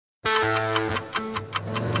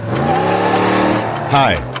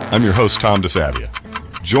Hi, I'm your host, Tom DeSavia.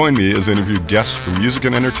 Join me as I interview guests from music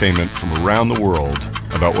and entertainment from around the world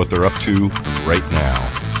about what they're up to right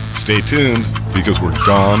now. Stay tuned, because we're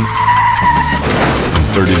gone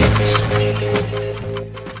in 30 minutes.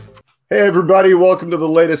 Hey, everybody. Welcome to the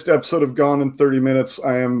latest episode of Gone in 30 Minutes.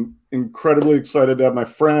 I am incredibly excited to have my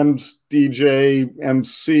friend, DJ,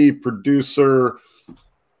 MC, producer,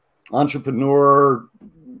 entrepreneur,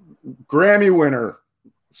 Grammy winner,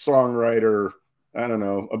 songwriter, I don't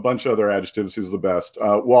know, a bunch of other adjectives. He's the best.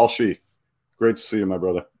 Walshy, great to see you, my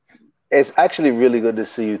brother. It's actually really good to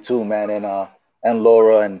see you too, man. And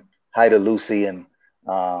Laura, and hi to Lucy. And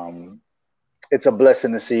it's a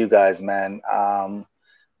blessing to see you guys, man. I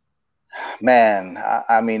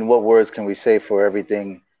mean, what words can we say for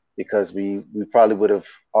everything? Because we probably would have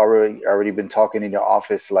already been talking in your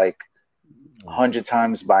office like 100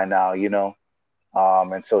 times by now, you know.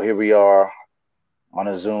 And so here we are on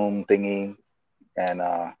a Zoom thingy and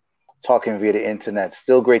talking via the internet.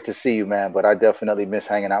 Still great to see you, man, but I definitely miss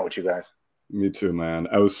hanging out with you guys. Me too, man.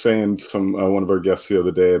 I was saying to one of our guests the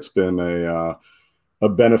other day, it's been a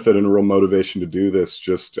benefit and a real motivation to do this.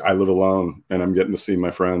 Just, I live alone and I'm getting to see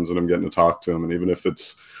my friends and I'm getting to talk to them. And even if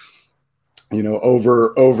it's, you know,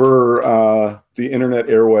 over the internet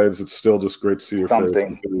airwaves, it's still just great to see your face.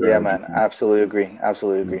 Yeah, man. Absolutely agree.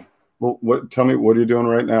 Well, tell me, what are you doing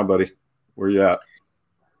right now, buddy? Where you at?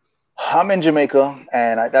 I'm in Jamaica,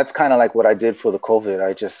 and that's kind of like what I did for the COVID.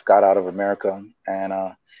 I just got out of America, and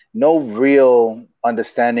no real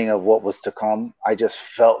understanding of what was to come. I just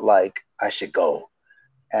felt like I should go,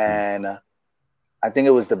 and I think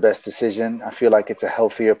it was the best decision. I feel like it's a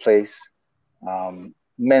healthier place,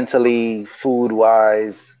 mentally,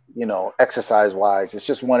 food-wise, you know, exercise-wise. It's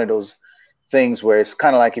just one of those things where it's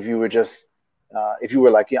kind of like if you were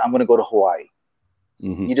like, yeah, I'm going to go to Hawaii.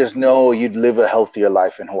 Mm-hmm. You just know you'd live a healthier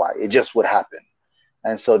life in Hawaii. It just would happen.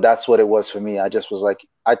 And so that's what it was for me. I just was like,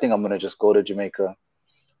 I think I'm going to just go to Jamaica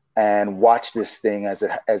and watch this thing as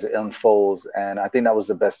it unfolds. And I think that was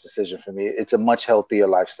the best decision for me. It's a much healthier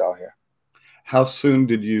lifestyle here. How soon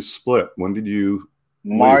did you split? When did you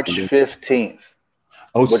March 15th.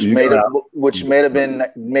 Oh, which may have been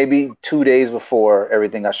maybe 2 days before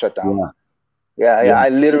everything got shut down. Yeah. I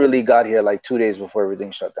literally got here like 2 days before everything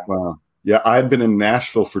shut down. Wow. Yeah, I had been in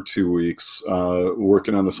Nashville for 2 weeks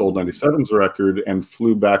working on this old 97s record and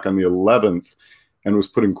flew back on the 11th and was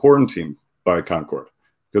put in quarantine by Concord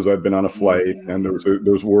because I'd been on a flight and there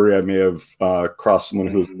was worry I may have crossed someone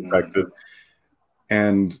who was infected.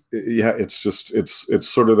 And yeah, it's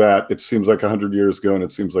sort of that. It seems like 100 years ago and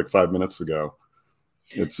it seems like 5 minutes ago.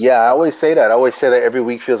 I always say that. Every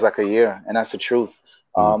week feels like a year, and that's the truth.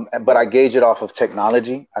 But I gauge it off of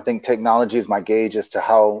technology. I think technology is my gauge as to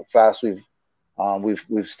how fast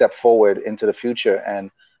we've stepped forward into the future.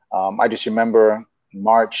 And I just remember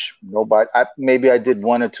March. Maybe I did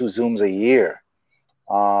 1 or 2 Zooms a year.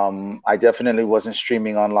 I definitely wasn't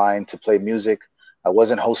streaming online to play music. I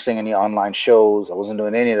wasn't hosting any online shows. I wasn't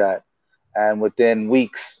doing any of that. And within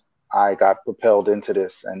weeks, I got propelled into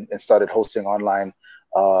this and started hosting online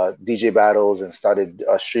DJ battles and started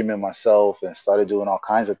streaming myself and started doing all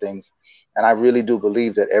kinds of things. And I really do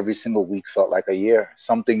believe that every single week felt like a year.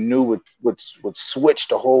 Something new would switch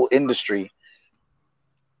the whole industry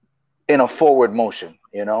in a forward motion,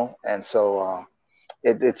 you know? And so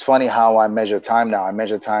it's funny how I measure time now. I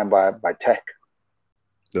measure time by tech.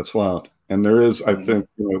 That's wild. And there is, I think,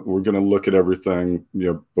 you know, we're going to look at everything, you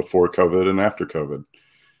know, before COVID and after COVID.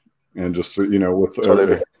 And just, you know, with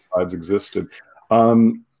sides existed.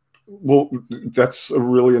 Well, that's a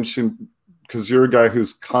really interesting, because you're a guy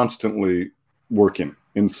who's constantly working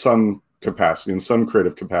in some capacity, in some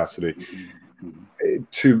creative capacity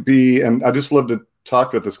to be, and I just love to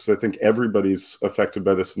talk about this because I think everybody's affected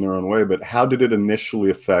by this in their own way, but how did it initially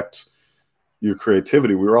affect your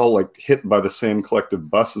creativity? We were all like hit by the same collective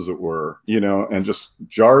bus, as it were, you know, and just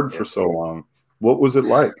jarred for so long. What was it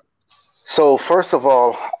like? So first of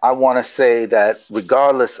all, I want to say that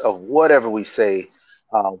regardless of whatever we say,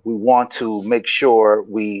 we want to make sure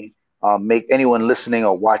we make anyone listening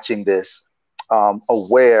or watching this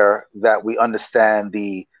aware that we understand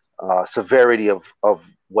the severity of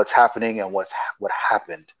what's happening and what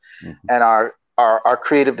happened. Mm-hmm. And our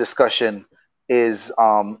creative discussion is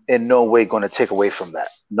in no way going to take away from that.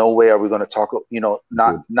 No way are we going to talk, you know,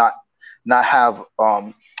 not have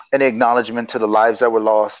any acknowledgement to the lives that were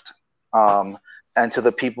lost. And to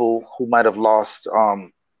the people who might have lost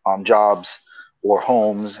jobs or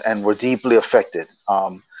homes and were deeply affected.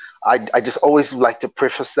 I just always like to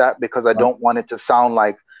preface that because I don't want it to sound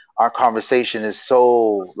like our conversation is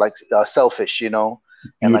so like selfish, you know,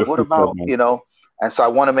 and like, what about, you know, And so I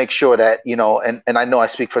want to make sure that, and I know I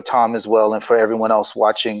speak for Tom as well, and for everyone else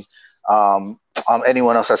watching,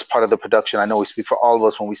 anyone else that's part of the production. I know we speak for all of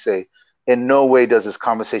us when we say, in no way does this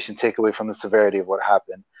conversation take away from the severity of what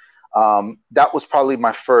happened. That was probably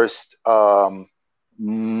my first couple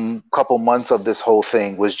months of this whole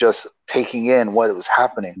thing, was just taking in what was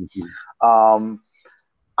happening. Mm-hmm.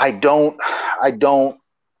 I don't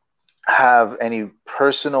have any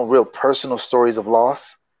real personal stories of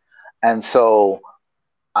loss. And so,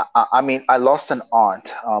 I mean, I lost an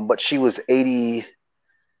aunt, but she was 88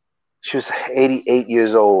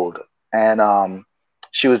 years old. And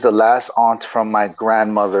she was the last aunt from my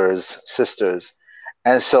grandmother's sisters.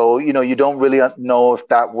 And so, you don't really know if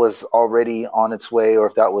that was already on its way or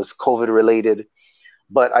if that was COVID related.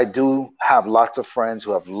 But I do have lots of friends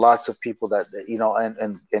who have lots of people that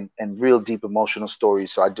and real deep emotional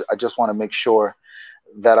stories. So I just want to make sure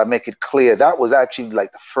that I make it clear that was actually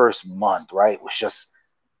like the first month, right? It was just,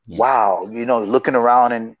 wow, looking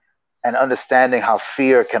around and understanding how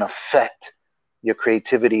fear can affect your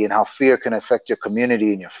creativity and how fear can affect your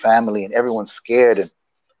community and your family, and everyone's scared and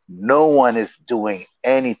no one is doing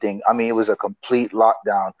anything. I mean, it was a complete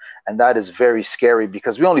lockdown, and that is very scary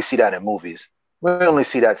because we only see that in movies. We only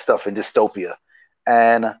see that stuff in dystopia.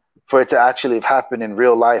 And for it to actually have happened in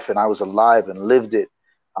real life, and I was alive and lived it,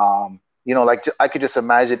 like I could just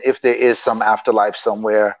imagine if there is some afterlife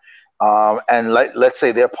somewhere, and let's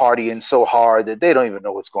say they're partying so hard that they don't even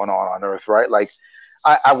know what's going on Earth, right? Like,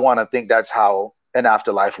 I want to think that's how an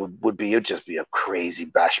afterlife would be. It'd just be a crazy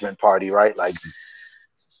bashment party, right? Like,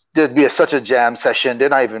 there'd be such a jam session.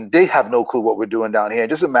 They have no clue what we're doing down here.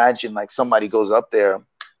 Just imagine, like, somebody goes up there.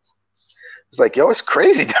 It's like, yo, it's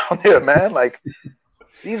crazy down there, man. Like,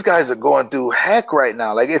 these guys are going through heck right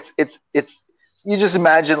now. Like, it's you just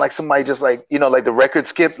imagine, like, somebody just like, like the record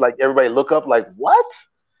skip, like everybody look up, like, what?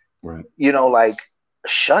 Right. Like,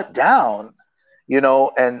 shut down,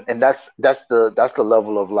 and that's the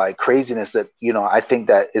level of like craziness that, I think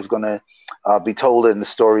that is going to be told in the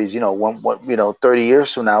stories, when 30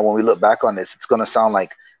 years from now, when we look back on this, it's going to sound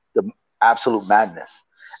like the absolute madness.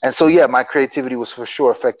 And so, yeah, my creativity was for sure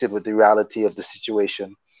affected with the reality of the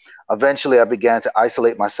situation. Eventually, I began to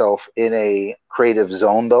isolate myself in a creative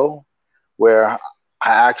zone, though, where I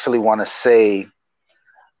actually want to say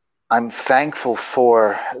I'm thankful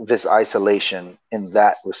for this isolation in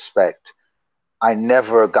that respect. I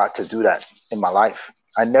never got to do that in my life.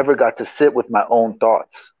 I never got to sit with my own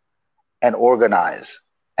thoughts and organize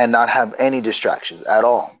and not have any distractions at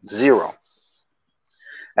all. Zero.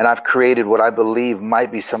 And I've created what I believe might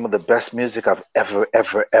be some of the best music I've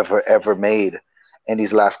ever made in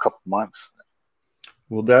these last couple months.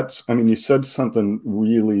 Well, you said something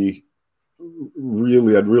really,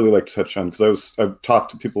 I'd really like to touch on, because I've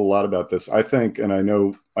talked to people a lot about this. I think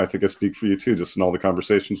I speak for you too, just in all the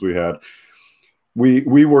conversations we had.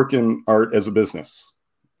 We work in art as a business,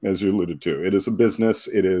 as you alluded to. It is a business.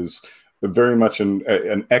 It is very much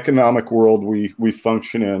an economic world we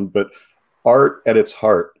function in, but art at its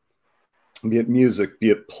heart, be it music, be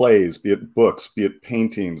it plays, be it books, be it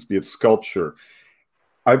paintings, be it sculpture,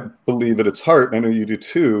 I believe at its heart, and I know you do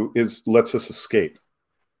too, is lets us escape.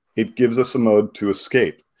 It gives us a mode to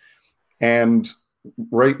escape. And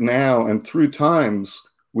right now and through times,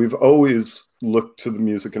 we've always looked to the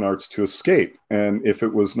music and arts to escape. And if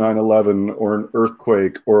it was 9/11 or an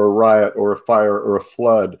earthquake or a riot or a fire or a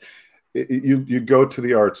flood, you go to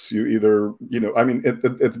the arts. You either, at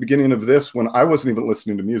the beginning of this, when I wasn't even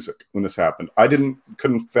listening to music when this happened, I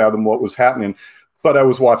couldn't fathom what was happening, but I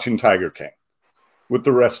was watching Tiger King with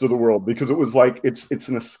the rest of the world, because it was like, it's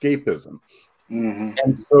an escapism. Mm-hmm.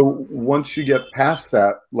 And so once you get past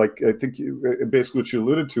that, like I think basically what you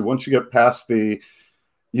alluded to, once you get past the,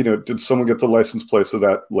 did someone get the license plate of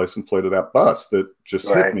that bus that just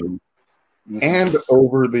hit me? Mm-hmm. And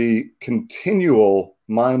over the continual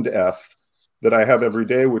mind F that I have every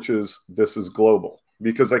day, which is, this is global,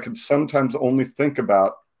 because I could sometimes only think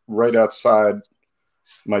about right outside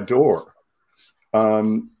my door.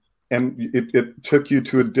 And it took you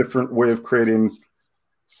to a different way of creating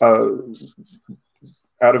out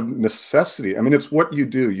of necessity. I mean, it's what you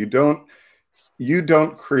do. You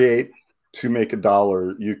don't create to make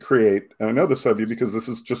 $1. You create, and I know this of you because this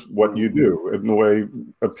is just what you do in the way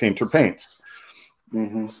a painter paints.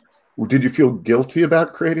 Mm-hmm. Did you feel guilty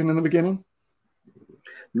about creating in the beginning?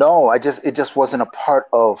 No, it just wasn't a part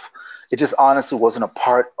of, it just honestly wasn't a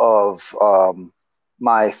part of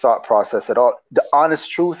my thought process at all. The honest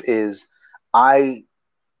truth is, I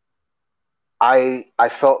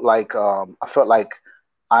felt like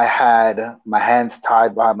I had my hands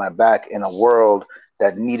tied behind my back in a world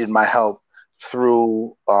that needed my help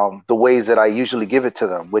through the ways that I usually give it to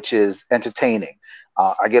them, which is entertaining.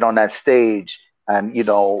 I get on that stage, and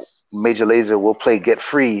Major Lazer will play Get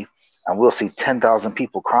Free, and we'll see 10,000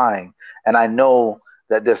 people crying, and I know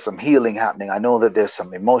that there's some healing happening. I know that there's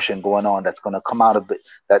some emotion going on that's going to come out of it,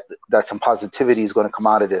 that some positivity is going to come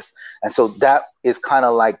out of this. And so that is kind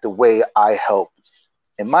of like the way I help,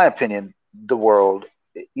 in my opinion, the world,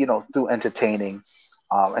 through entertaining,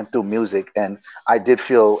 and through music. And I did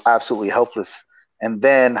feel absolutely helpless. And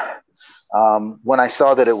then when I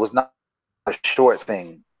saw that it was not a short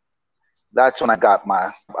thing, that's when I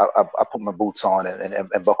put my boots on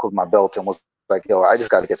and buckled my belt and was like, yo, I just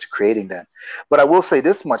got to get to creating then. But I will say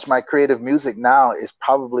this much: my creative music now is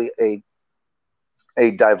probably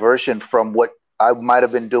a diversion from what I might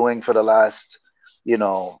have been doing for the last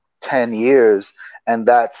 10 years. And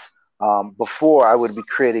that's before I would be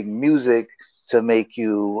creating music to make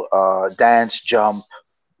you dance, jump,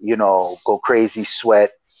 go crazy,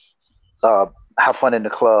 sweat, have fun in the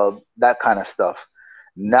club, that kind of stuff.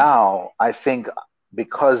 Now, I think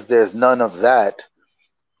because there's none of that,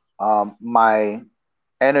 my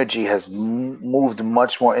energy has moved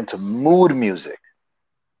much more into mood music,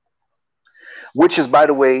 which is, by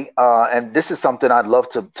the way, and this is something I'd love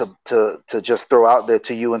to just throw out there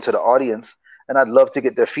to you and to the audience, and I'd love to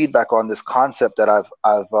get their feedback on this concept that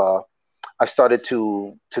I've started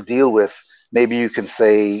to deal with. Maybe you can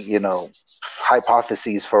say,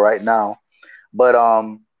 hypotheses for right now, but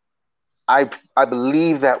I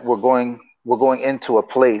believe that we're going into a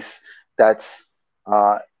place that's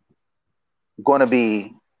going to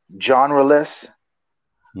be genreless,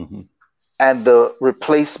 mm-hmm. and the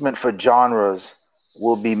replacement for genres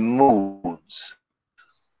will be moods.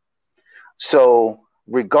 So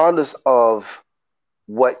regardless of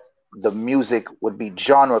what the music would be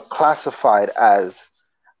genre classified as,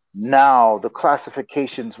 now the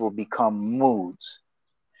classifications will become moods.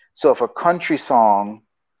 So if a country song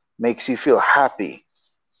makes you feel happy,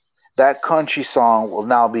 that country song will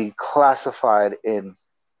now be classified in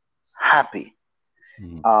happy,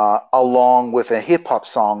 along with a hip hop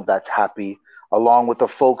song that's happy, along with a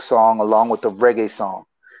folk song, along with a reggae song.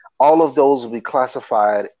 All of those will be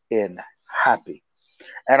classified in happy.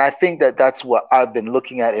 And I think that that's what I've been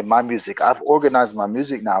looking at in my music. I've organized my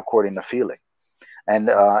music now according to feeling. And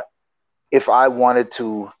if I wanted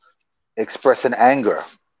to express an anger,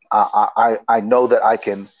 I know that I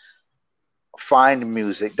can find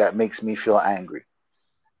music that makes me feel angry.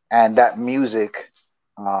 And that music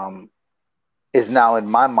is now in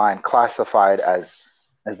my mind classified as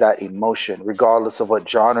that emotion, regardless of what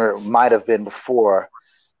genre it might have been before.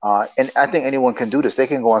 And I think anyone can do this. They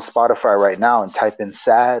can go on Spotify right now and type in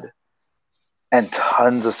sad, and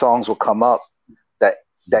tons of songs will come up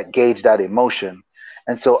that gauge that emotion.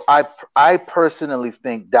 And so I personally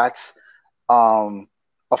think that's a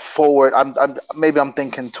forward. Maybe I'm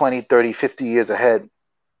thinking 20, 30, 50 years ahead,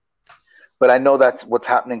 but I know that's what's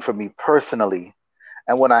happening for me personally.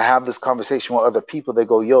 And when I have this conversation with other people, they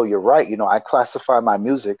go, yo, you're right. I classify my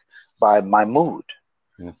music by my mood.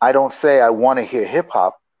 Yeah. I don't say I want to hear hip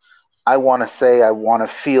hop. I want to say I want to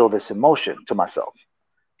feel this emotion to myself.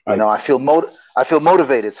 I feel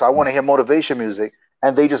motivated, so I want to hear motivation music,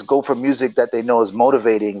 and they just go for music that they know is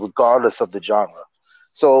motivating, regardless of the genre.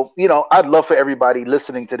 So, I'd love for everybody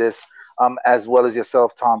listening to this, as well as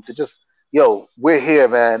yourself, Tom, to just, we're here,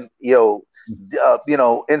 man. Instagram,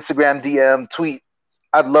 DM, tweet.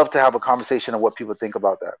 I'd love to have a conversation of what people think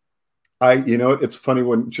about that. It's funny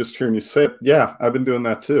when just hearing you say it. Yeah, I've been doing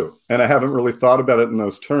that too. And I haven't really thought about it in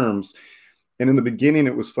those terms. And in the beginning,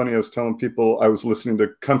 it was funny. I was telling people I was listening to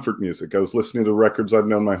comfort music. I was listening to records I've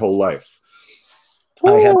known my whole life.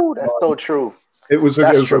 Ooh, that's so true. It was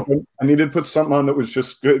true. Like I needed to put something on that was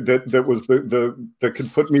just good, that was that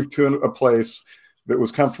could put me to a place that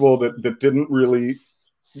was comfortable, that didn't really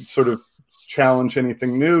sort of challenge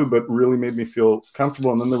anything new, but really made me feel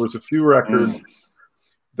comfortable. And then there was a few records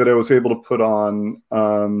that I was able to put on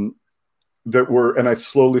and I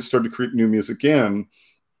slowly started to create new music in.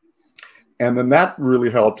 And then that really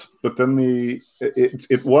helped. But then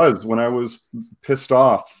it was when I was pissed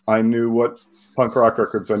off, I knew what punk rock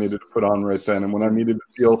records I needed to put on right then. And when I needed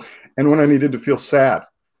to feel sad,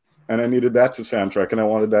 and I needed that to soundtrack, and I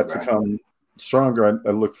wanted that to come stronger,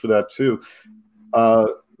 I looked for that too.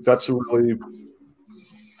 That's a really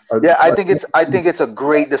I think it's a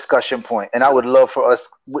great discussion point, and I would love for us.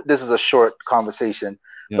 This is a short conversation,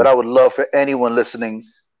 but I would love for anyone listening.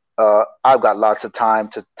 I've got lots of time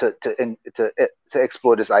to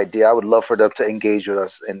explore this idea. I would love for them to engage with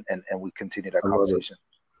us, and we continue that conversation.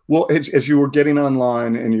 Well, as you were getting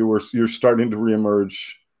online and you're starting to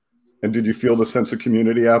reemerge, and did you feel the sense of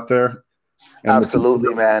community out there? And the people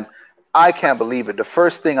Absolutely, man. I can't believe it. The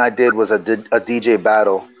first thing I did was a DJ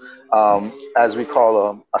battle, as we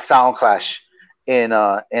call a sound clash in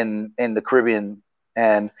the Caribbean,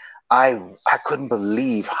 and I couldn't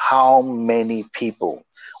believe how many people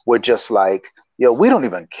were just like, yo, we don't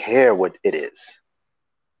even care what it is.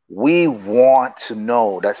 We want to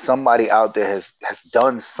know that somebody out there has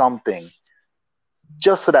done something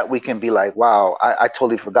just so that we can be like, wow, I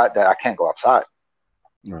totally forgot that I can't go outside.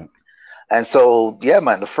 right. And so, yeah,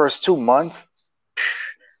 man, the first 2 months,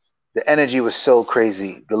 the energy was so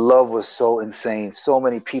crazy. The love was so insane. So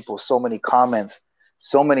many people, so many comments,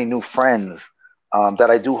 so many new friends that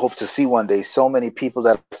I do hope to see one day. So many people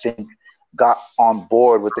that I think got on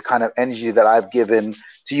board with the kind of energy that I've given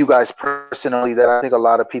to you guys personally, that I think a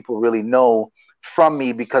lot of people really know from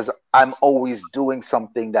me, because I'm always doing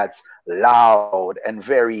something that's loud and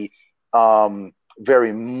very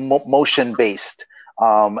motion based.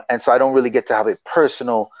 And so I don't really get to have a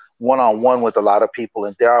personal one-on-one with a lot of people.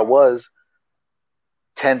 And there I was,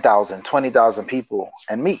 10,000, 20,000 people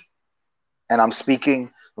and me. And I'm speaking.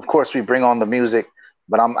 Of course, we bring on the music,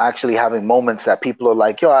 but I'm actually having moments that people are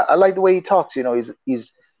like, yo, I like the way he talks. You know,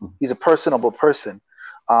 he's a personable person.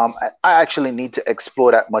 I actually need to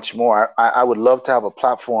explore that much more. I would love to have a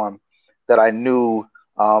platform that I knew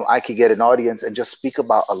I could get an audience and just speak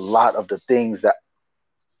about a lot of the things that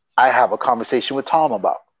I have a conversation with Tom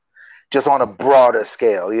about, just on a broader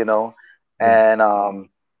scale, you know. Yeah. And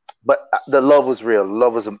but the love was real.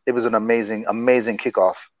 Love was it was an amazing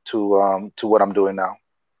kickoff to what I'm doing now.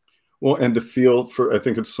 Well, and to feel I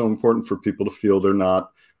think it's so important for people to feel they're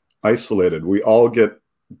not isolated. We all get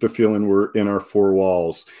the feeling we're in our four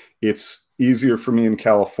walls. It's easier for me in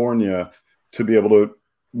California to be able to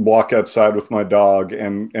walk outside with my dog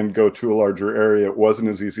and go to a larger area. It wasn't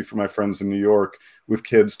as easy for my friends in New York with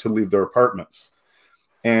kids to leave their apartments.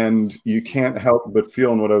 And you can't help but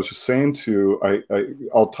feel, and what I was just saying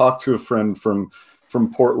I'll talk to a friend from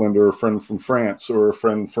Portland, or a friend from France, or a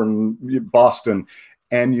friend from Boston,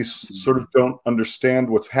 and you sort of don't understand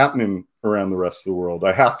what's happening around the rest of the world.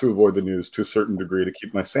 I have to avoid the news to a certain degree to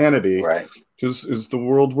keep my sanity. Right. Because is the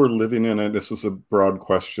world we're living in, and this is a broad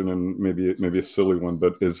question and maybe a silly one,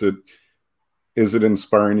 but is it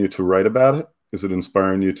inspiring you to write about it? Is it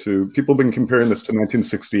inspiring you to? People have been comparing this to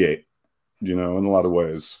 1968, in a lot of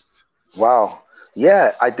ways. Wow.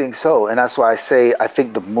 Yeah, I think so, and that's why I say I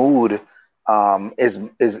think the mood is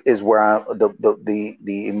where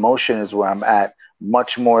the emotion is where I'm at,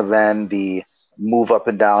 much more than the move up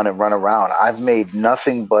and down and run around. I've made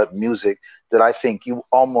nothing but music that I think you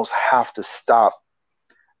almost have to stop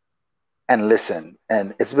and listen.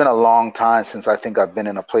 And it's been a long time since I think I've been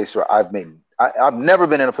in a place where I've never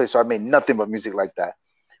been in a place where I've made nothing but music like that.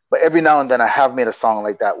 But every now and then I have made a song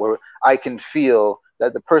like that where I can feel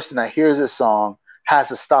that the person that hears this song has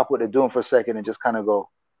to stop what they're doing for a second and just kind of go,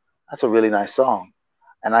 that's a really nice song.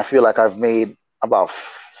 And I feel like I've made about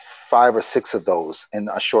 5 or 6 of those in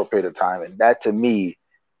a short period of time. And that to me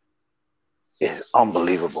is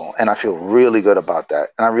unbelievable. And I feel really good about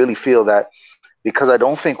that. And I really feel that because I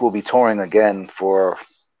don't think we'll be touring again for,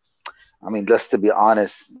 I mean, just to be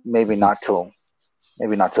honest, maybe not till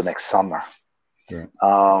next summer.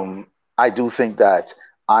 Right. I do think that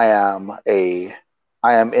I am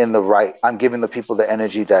in the right. I'm giving the people the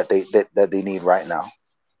energy that they need right now.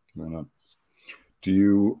 Right.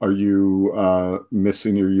 Are you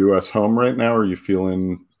missing your U.S. home right now? Are you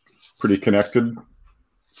feeling pretty connected?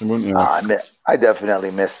 I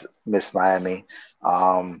definitely miss Miami.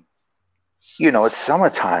 It's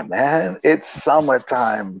summertime, man. It's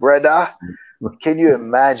summertime, brother. Can you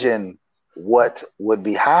imagine what would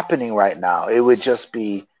be happening right now? It would just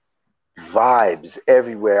be vibes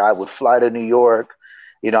everywhere. I would fly to New York.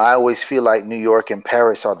 I always feel like New York and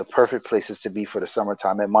Paris are the perfect places to be for the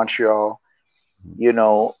summertime. And Montreal,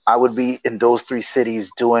 I would be in those 3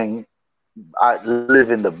 cities living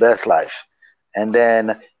the best life. And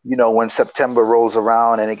then, when September rolls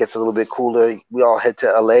around and it gets a little bit cooler, we all head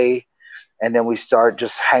to LA, and then we start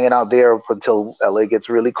just hanging out there up until LA gets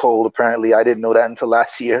really cold. Apparently, I didn't know that until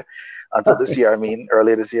this year. I mean,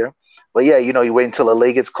 earlier this year. But yeah, you wait until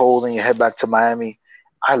LA gets cold and you head back to Miami.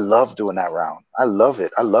 I love doing that round. I love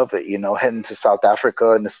it. Heading to South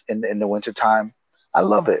Africa in the wintertime. I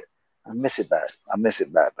love it. I miss it bad.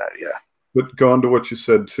 Yeah. But going to what you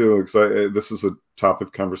said too, because this is a topic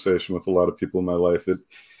of conversation with a lot of people in my life.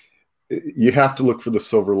 You have to look for the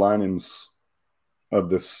silver linings of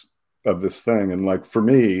this thing, and like for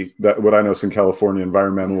me, that what I know is in California,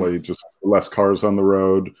 environmentally, just less cars on the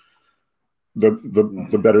road, the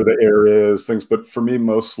better the air is, things. But for me,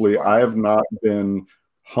 mostly, I have not been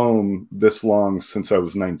home this long since I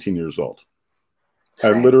was 19 years old.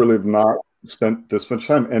 I Same. literally have not spent this much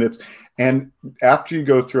time. And after you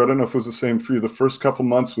go through, I don't know if it was the same for you, the first couple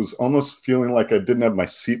months was almost feeling like I didn't have my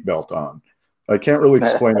seatbelt on. I can't really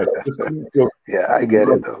explain it. I just didn't feel Yeah, I get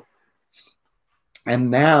it though.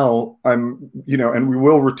 and now I'm, and we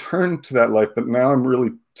will return to that life, but now I'm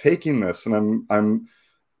really taking this and I'm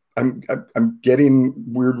getting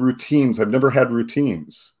weird routines. I've never had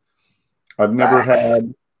routines. I've never Facts.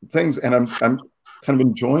 had things, and I'm kind of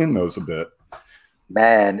enjoying those a bit.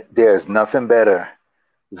 Man, there's nothing better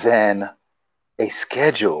than a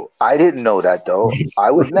schedule. I didn't know that though.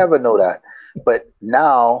 I would never know that. But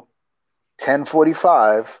now,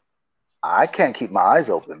 10:45, I can't keep my eyes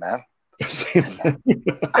open, man. Same thing.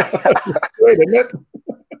 Wait, isn't it?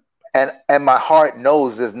 And my heart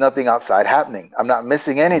knows there's nothing outside happening. I'm not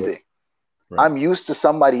missing anything. Right. I'm used to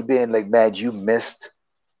somebody being like, man, you missed,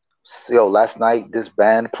 last night this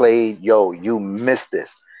band played, you missed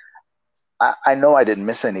this. I know I didn't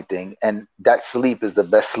miss anything, and that sleep is the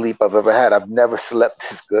best sleep I've ever had. I've never slept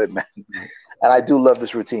this good, man. And I do love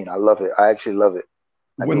this routine. I love it. I actually love it.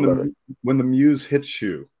 I do love it. When the muse hits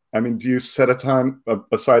you, I mean, do you set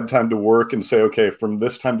aside time to work and say, okay, from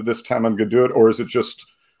this time to this time, I'm going to do it, or is it just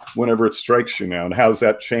whenever it strikes you now? And how's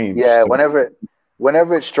that changed? Yeah,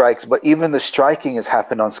 whenever it strikes, but even the striking has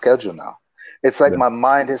happened on schedule now. It's like my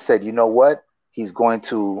mind has said, you know what? He's going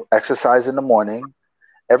to exercise in the morning.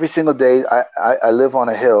 Every single day, I live on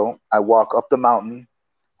a hill. I walk up the mountain,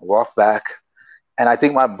 walk back, and I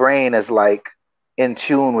think my brain is like in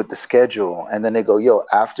tune with the schedule. And then they go,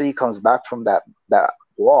 after he comes back from that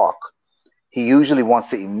walk, he usually wants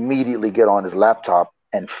to immediately get on his laptop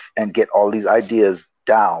and get all these ideas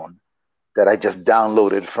down that I just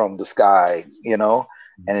downloaded from the sky,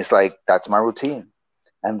 and it's like, that's my routine.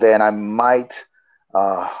 And then I might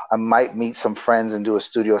meet some friends and do a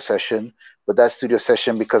studio session, but that studio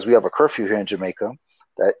session, because we have a curfew here in Jamaica,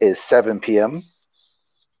 that is 7 p.m.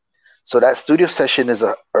 So that studio session is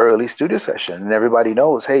an early studio session, and everybody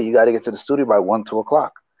knows, hey, you got to get to the studio by 1-2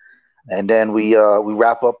 o'clock. And then we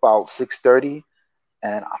wrap up about 6:30,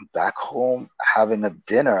 and I'm back home having a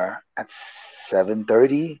dinner at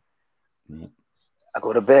 7:30. I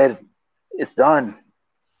go to bed. It's done.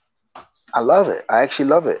 I love it. I actually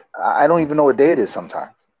love it. I don't even know what day it is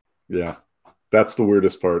sometimes. Yeah. That's the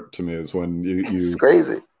weirdest part to me, is when you It's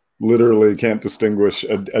crazy. Literally can't distinguish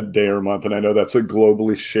a day or month. And I know that's a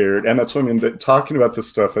globally shared. And that's what I mean, that talking about this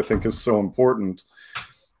stuff, I think, is so important,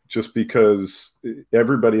 just because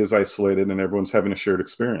everybody is isolated and everyone's having a shared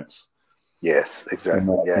experience. Yes,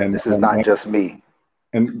 exactly. This is not just me.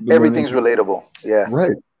 And everything's relatable. Yeah.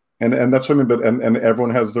 Right. And that's what I mean, but and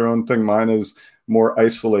everyone has their own thing. Mine is more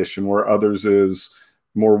isolation, where others is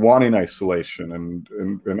more wanting isolation,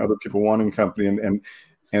 and other people wanting company,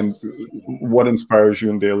 and what inspires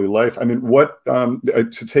you in daily life. I mean, what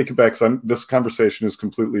to take it back, because this conversation has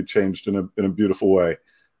completely changed in a beautiful way,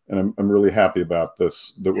 and I'm really happy about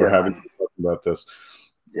this, that we're having about this.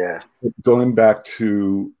 Yeah. Going back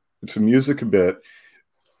to music a bit.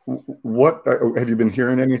 What have you been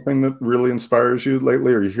hearing? Anything that really inspires you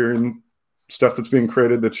lately? Are you hearing stuff that's being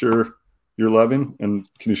created that you're loving? And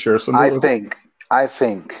can you share some of it? I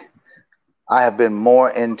think I have been more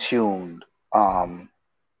in tune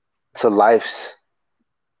to life's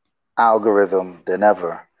algorithm than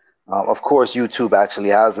ever. Of course, YouTube actually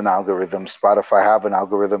has an algorithm. Spotify have an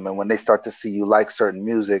algorithm, and when they start to see you like certain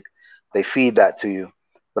music, they feed that to you.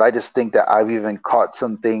 But I just think that I've even caught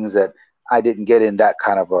some things that I didn't get in that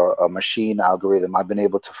kind of a machine algorithm. I've been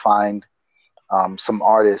able to find some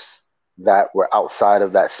artists that were outside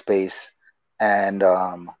of that space, and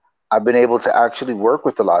I've been able to actually work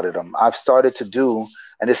with a lot of them. I've started to do,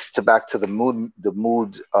 and this is back to the mood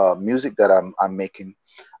music that I'm making.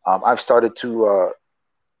 I've started to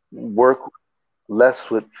work less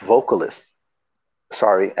with vocalists.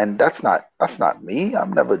 Sorry, and that's not me.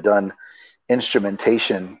 I've never done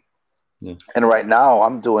instrumentation, and right now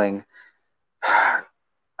I'm doing.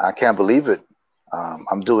 I can't believe it.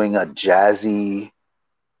 I'm doing a jazzy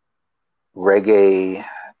reggae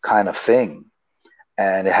kind of thing,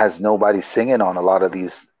 and it has nobody singing on a lot of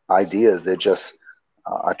these ideas. They're just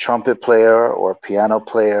a trumpet player or a piano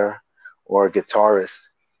player or a guitarist.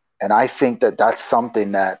 And I think that that's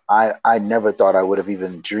something that I never thought I would have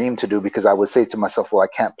even dreamed to do, because I would say to myself, well,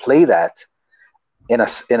 I can't play that in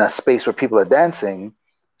a space where people are dancing,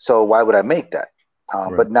 so why would I make that?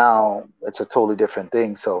 Right. But now it's a totally different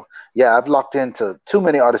thing. So yeah, I've locked into too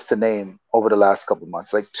many artists to name over the last couple of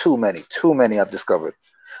months. Like too many I've discovered.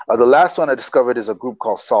 The last one I discovered is a group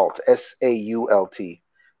called SAULT, SAULT.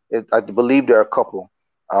 I believe there are a couple,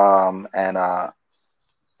 and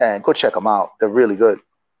go check them out. They're really good.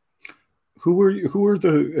 Who were you? Who were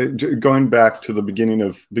the going back to the beginning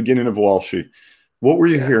of Walshy? What were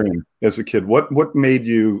you hearing as a kid? What made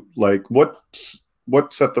you like what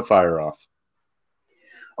set the fire off?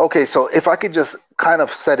 Okay, so if I could just kind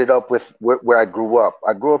of set it up with where I grew up.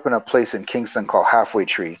 I grew up in a place in Kingston called Halfway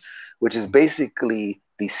Tree, which is basically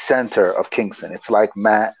the center of Kingston. It's like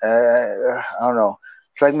I don't know.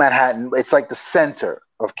 It's like Manhattan. It's like the center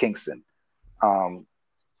of Kingston. Um,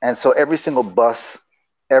 and so every single bus,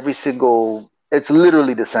 it's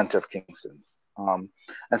literally the center of Kingston. Um,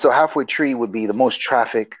 and so Halfway Tree would be the most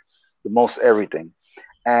traffic, the most everything.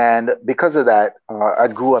 And because of that, I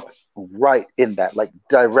grew up right in that, like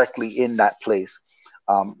directly in that place.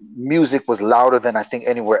 Music was louder than I think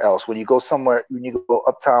anywhere else. When you go somewhere, when you go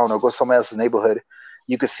uptown or go somewhere else's neighborhood,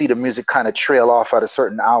 you could see the music kind of trail off at a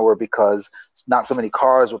certain hour because not so many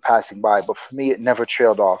cars were passing by. But for me, it never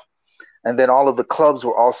trailed off. And then all of the clubs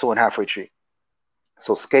were also in Halfway Tree.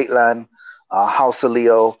 So Skateland, House of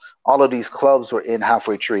Leo, all of these clubs were in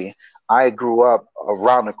Halfway Tree. I grew up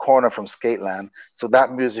around the corner from Skateland, so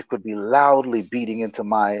that music would be loudly beating into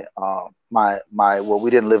my. Well, we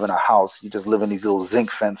didn't live in a house; you just live in these little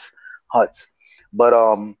zinc fence huts. But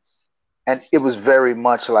and it was very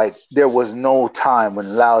much like there was no time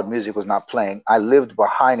when loud music was not playing. I lived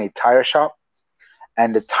behind a tire shop,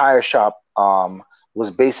 and the tire shop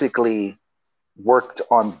was basically worked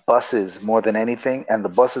on buses more than anything, and the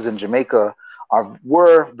buses in Jamaica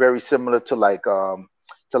were very similar to like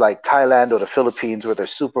Thailand or the Philippines, where they're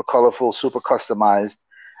super colorful, super customized,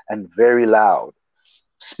 and very loud.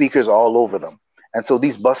 Speakers all over them, and so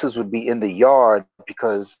these buses would be in the yard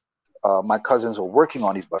because my cousins were working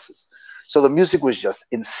on these buses. So the music was just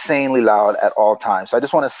insanely loud at all times. So I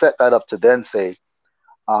just want to set that up to then say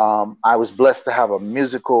I was blessed to have a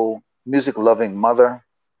music loving mother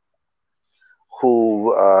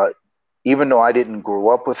who, even though I didn't grow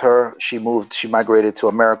up with her, she migrated to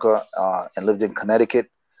America and lived in Connecticut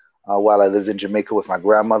while I lived in Jamaica with my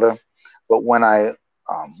grandmother. But when I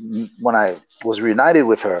was reunited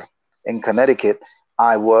with her in Connecticut,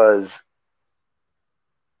 I was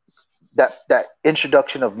that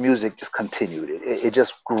introduction of music just continued. It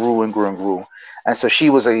just grew and grew and grew. And so she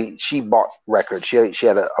bought records. She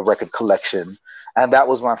had a record collection, and that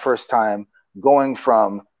was my first time going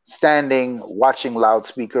from standing, watching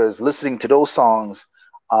loudspeakers, listening to those songs,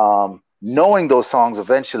 knowing those songs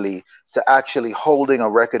eventually, to actually holding a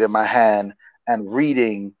record in my hand and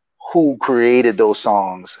reading who created those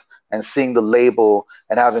songs and seeing the label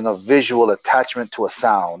and having a visual attachment to a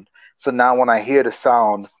sound. So now when I hear the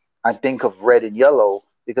sound, I think of Red and Yellow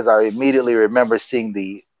because I immediately remember seeing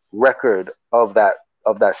the record of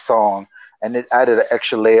that song, and it added an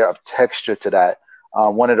extra layer of texture to that.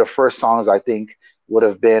 One of the first songs I think would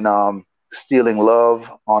have been "Stealing Love"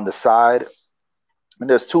 on the side, and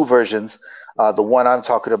there's two versions. The one I'm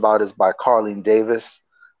talking about is by Carlene Davis,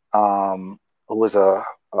 who was a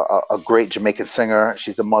great Jamaican singer.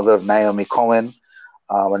 She's the mother of Naomi Cohen,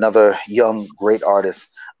 another young great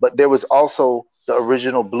artist. But there was also the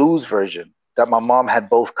original blues version that my mom had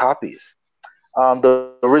both copies.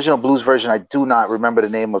 The original blues version, I do not remember the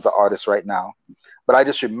name of the artist right now, but I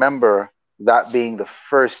just remember that being the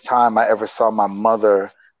first time I ever saw my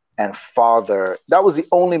mother and father. That was the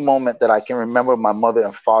only moment that I can remember my mother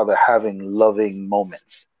and father having loving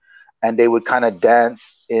moments, and they would kind of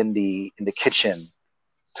dance in the kitchen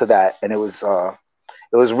to that, and it was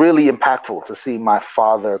really impactful to see my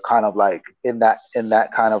father kind of like in that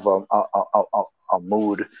kind of a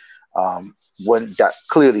mood, when that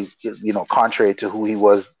clearly, contrary to who he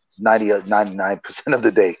was 99% of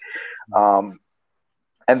the day.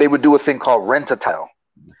 And they would do a thing called rent-a-tile.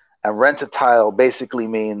 And rent-a-tile basically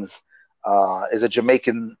means, is a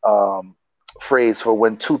Jamaican phrase for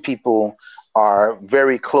when two people are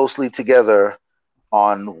very closely together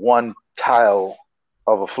on one tile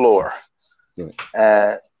of a floor.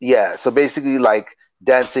 Yeah, so basically like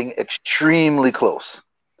dancing extremely close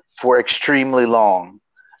for extremely long.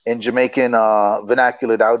 In Jamaican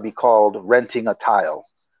vernacular, that would be called renting a tile.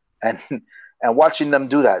 And and watching them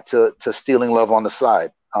do that to Stealing Love on the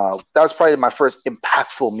side, that was probably my first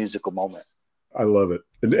impactful musical moment. I love it.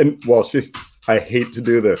 And Walshy, I hate to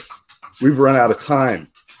do this. We've run out of time.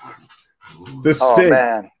 This stinks.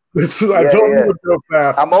 Man. I told you to go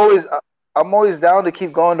fast. I'm always down to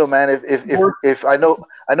keep going though, man. If I know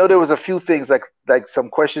there was a few things like some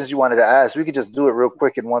questions you wanted to ask, we could just do it real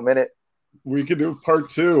quick in 1 minute. We could do part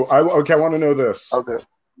two. I want to know this. Okay.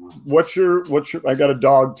 What's your I got a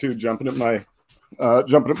dog too jumping at my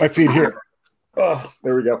feet here. Oh,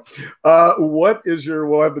 there we go. What is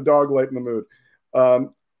we'll have the dog light in the mood.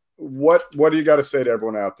 What do you got to say to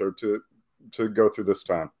everyone out there to go through this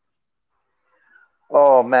time?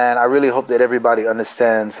 Oh man, I really hope that everybody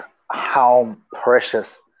understands how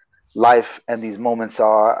precious life and these moments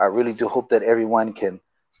are. I really do hope that everyone can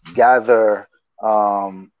gather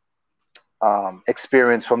um,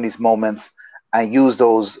 experience from these moments and use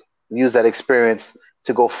that experience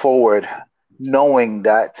to go forward, knowing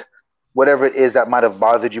that whatever it is that might have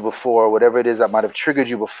bothered you before, whatever it is that might have triggered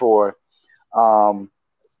you before, um,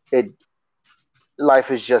 it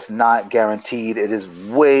life is just not guaranteed. It is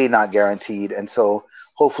way not guaranteed. And so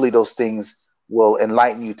hopefully those things will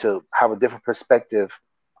enlighten you to have a different perspective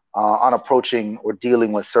on approaching or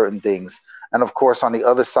dealing with certain things. And of course, on the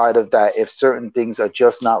other side of that, if certain things are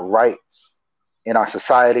just not right in our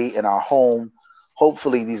society, in our home,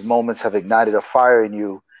 hopefully these moments have ignited a fire in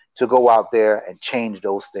you to go out there and change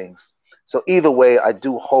those things. So either way, I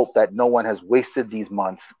do hope that no one has wasted these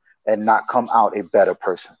months and not come out a better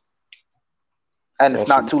person. And it's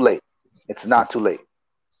not too late. It's not too late.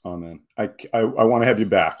 Oh man, I want to have you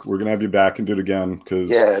back. We're gonna have you back and do it again because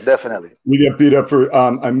yeah, definitely. We get beat up for.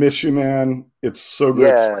 I miss you, man. It's so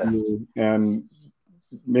great to see you. And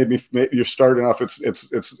maybe you're starting off. It's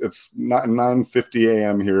not 9:50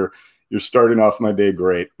 a.m. here. You're starting off my day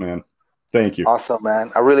great, man. Thank you. Awesome,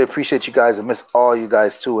 man. I really appreciate you guys. I miss all you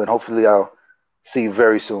guys too, and hopefully I'll see you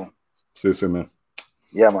very soon. See you soon, man.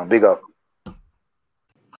 Yeah, man. Big up.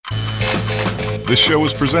 This show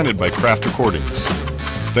was presented by Craft Recordings.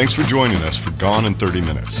 Thanks for joining us for Gone in 30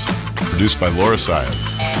 Minutes. Produced by Laura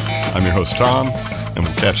Sias. I'm your host, Tom, and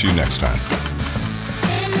we'll catch you next time.